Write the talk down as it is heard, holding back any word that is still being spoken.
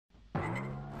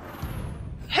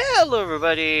Hello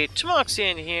everybody,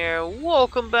 Tamoxian here.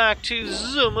 Welcome back to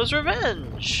Zuma's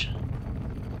Revenge.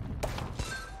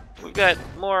 We've got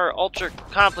more ultra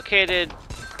complicated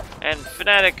and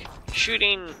fanatic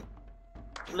shootingness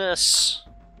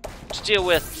to deal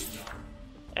with.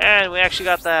 And we actually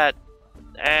got that.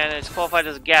 And it's qualified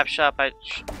as a gap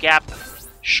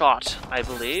shot, I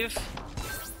believe.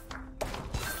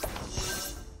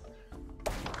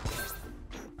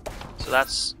 So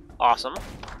that's awesome.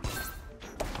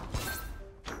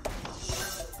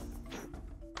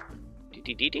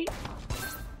 DDD.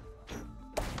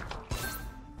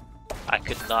 I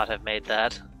could not have made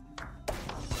that.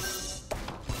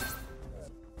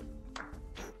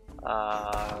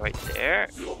 Right there.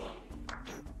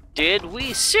 Did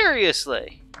we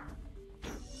seriously?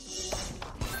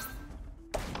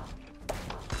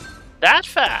 That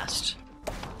fast?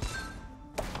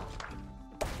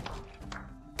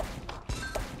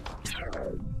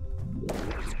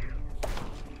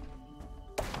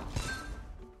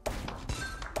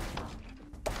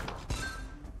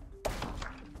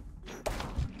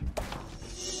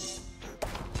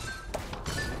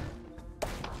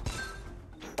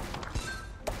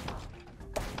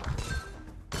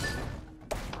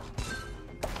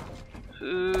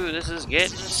 Ooh, this is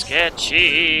getting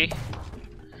sketchy.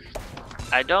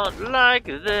 I don't like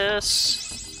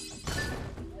this.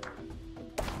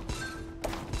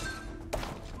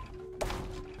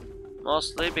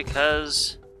 Mostly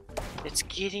because it's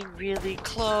getting really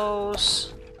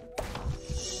close.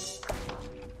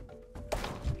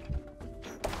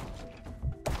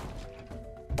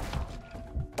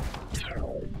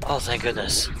 Oh, thank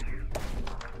goodness.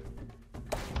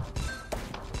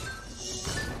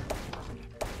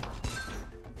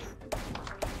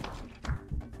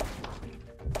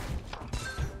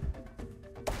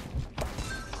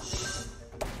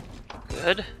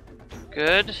 Good.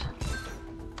 Good.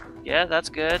 Yeah, that's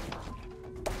good.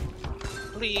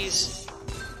 Please.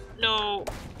 No.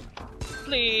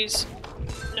 Please.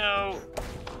 No.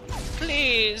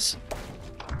 Please.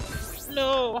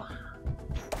 No.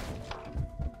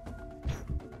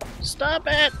 Stop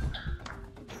it.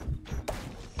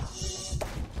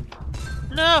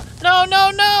 No. No, no,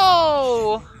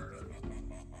 no!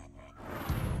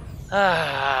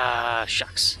 Ah,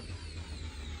 shucks.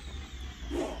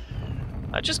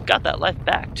 I just got that life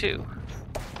back, too.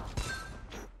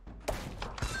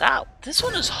 This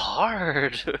one is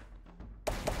hard.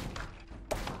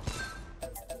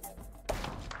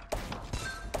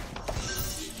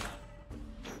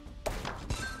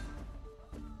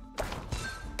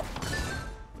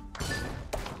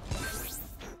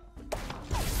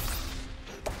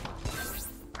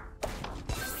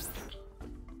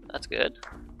 That's good.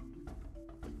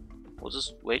 We'll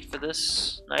just wait for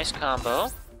this nice combo.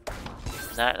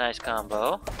 That nice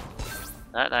combo.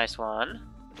 That nice one.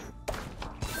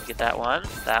 Get that one.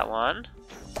 That one.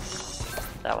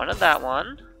 That one and that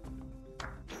one.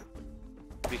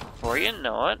 Before you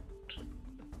know it,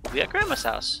 we'll be at Grandma's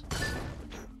house.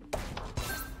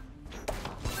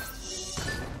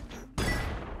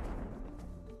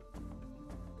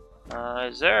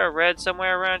 Is there a red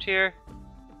somewhere around here?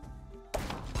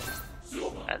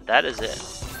 And that is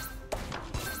it.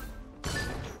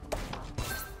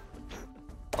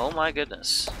 Oh my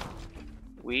goodness.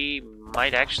 We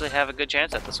might actually have a good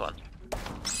chance at this one.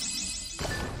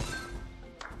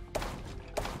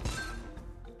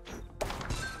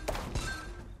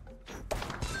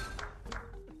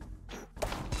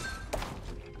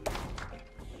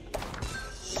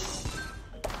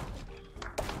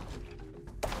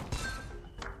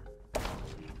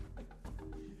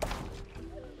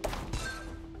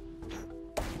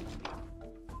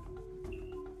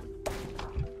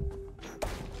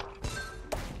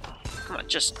 Come on,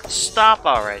 just stop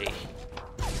already.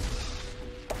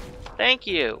 Thank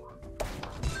you.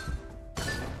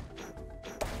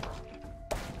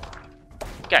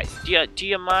 Guys, do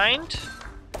you mind?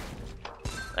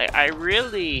 I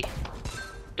really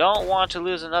don't want to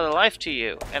lose another life to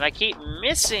you, and I keep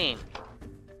missing.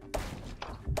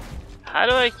 How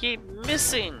do I keep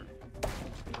missing?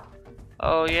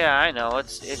 Oh yeah, I know.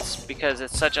 It's because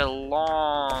it's such a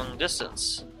long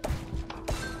distance.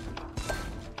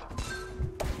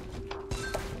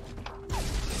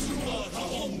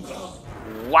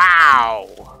 Wow!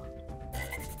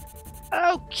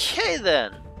 Okay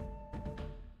then.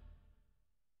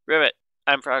 Ribbit,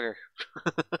 I'm Frogger.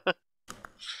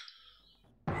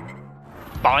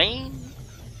 Boing!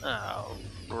 Oh,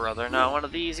 brother, not one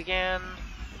of these again.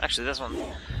 Actually,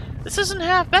 this isn't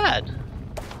half bad.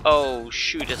 Oh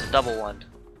shoot, it's a double one.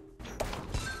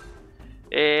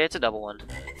 It's a double one.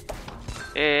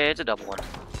 It's a double one.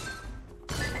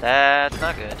 That's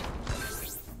not good.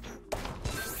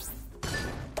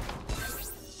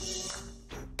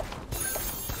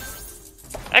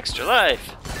 Extra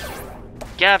life!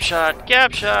 Gap shot,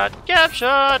 gap shot, gap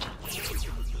shot!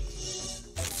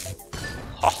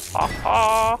 Ha ha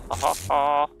ha ha ha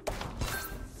ha.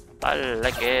 I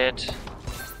like it.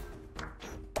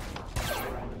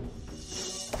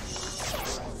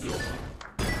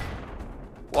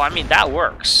 Well, I mean, that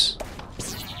works.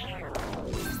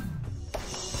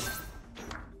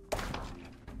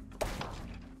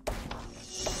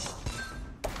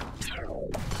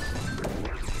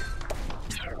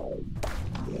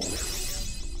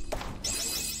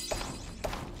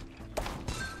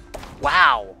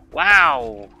 Wow!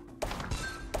 Wow!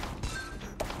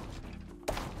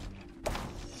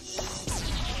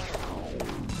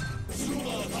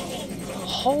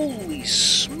 Holy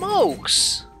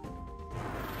smokes!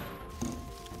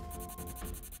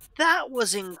 That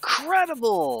was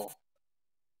incredible!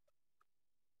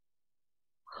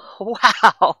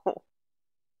 Wow!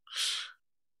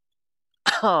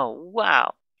 Oh,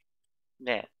 wow.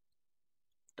 Man,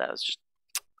 that was just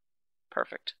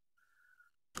perfect.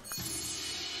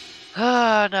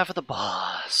 Now for the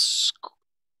boss.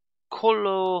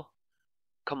 Kolo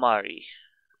Kamari,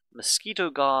 mosquito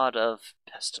god of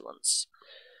pestilence.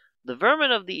 The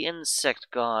vermin of the insect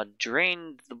god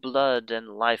drained the blood and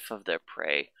life of their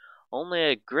prey. Only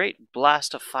a great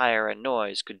blast of fire and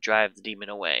noise could drive the demon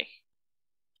away.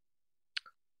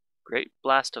 Great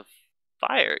blast of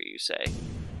fire, you say?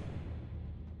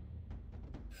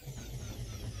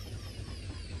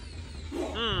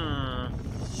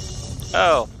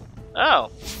 Oh.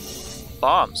 Oh.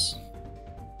 Bombs.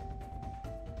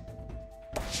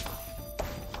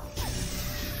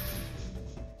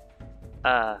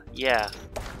 Yeah.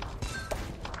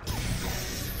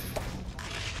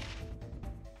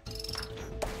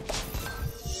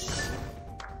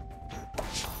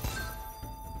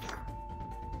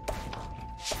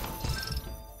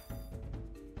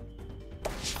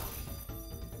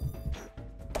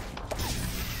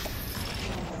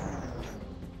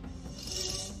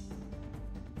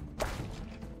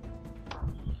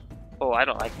 Oh, I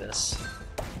don't like this.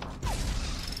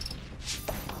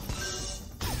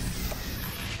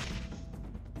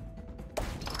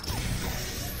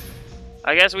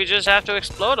 I guess we just have to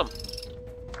explode them.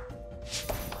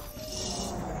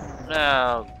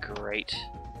 Oh, great.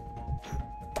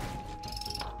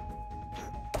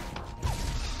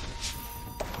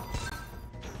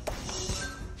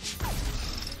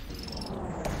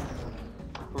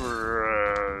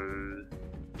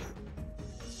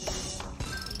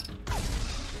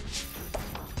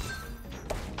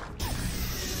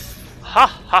 Ha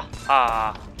ha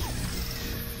ha!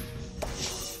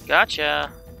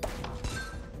 Gotcha!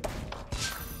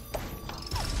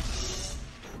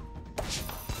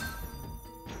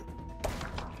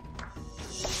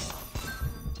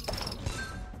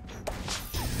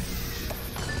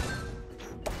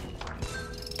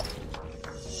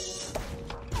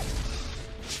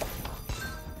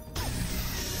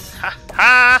 Ha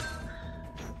ha!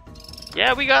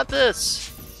 Yeah, we got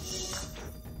this!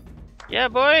 Yeah,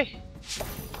 boy!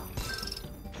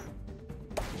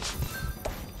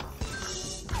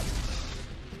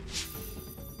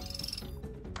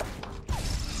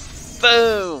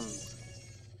 Boom!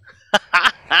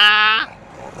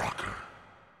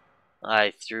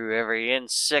 I threw every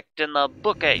insect in the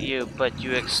book at you, but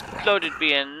you exploded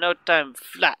me in no time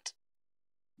flat.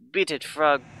 Beat it,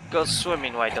 frog. Go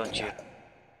swimming, why don't you?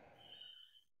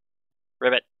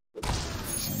 Ribbit.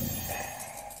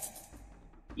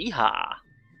 Yeehaw!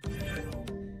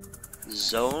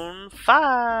 Zone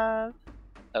 5!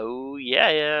 Oh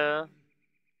yeah!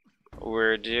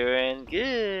 We're doing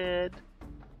good!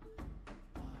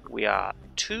 We are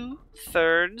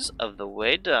 2/3 of the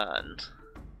way done.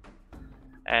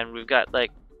 And we've got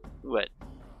like, what,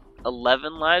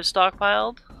 11 lives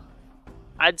stockpiled?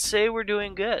 I'd say we're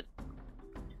doing good.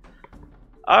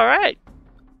 Alright.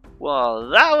 Well,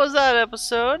 that was that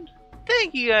episode.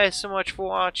 Thank you guys so much for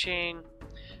watching.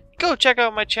 Go check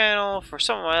out my channel for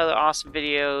some of my other awesome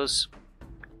videos.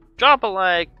 Drop a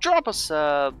like, drop a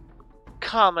sub,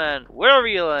 comment, whatever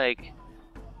you like.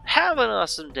 Have an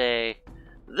awesome day.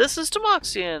 This is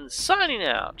Tomoxian signing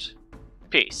out.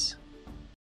 Peace.